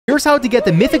Here's how to get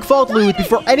the Mythic Vault loot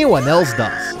before anyone else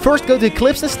does. First, go to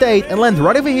Eclipse Estate and land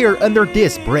right over here under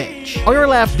this bridge. On your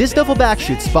left, this duffel bag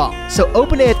should spawn, so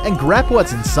open it and grab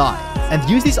what's inside. And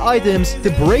use these items to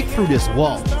break through this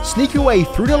wall. Sneak your way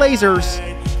through the lasers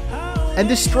and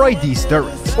destroy these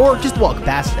turrets, or just walk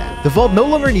past them. The vault no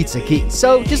longer needs a key,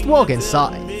 so just walk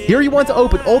inside. Here you want to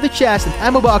open all the chests and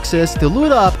ammo boxes to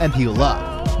loot up and heal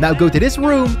up. Now go to this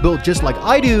room, build just like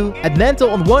I do, and mantle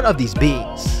on one of these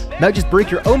beams. Now just break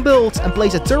your own builds and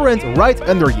place a turret right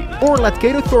under you, or let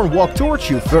Kato Thorn walk towards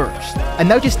you first. And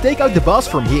now just take out the boss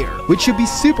from here, which should be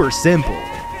super simple.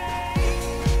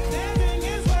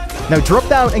 Now drop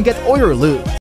down and get all your loot.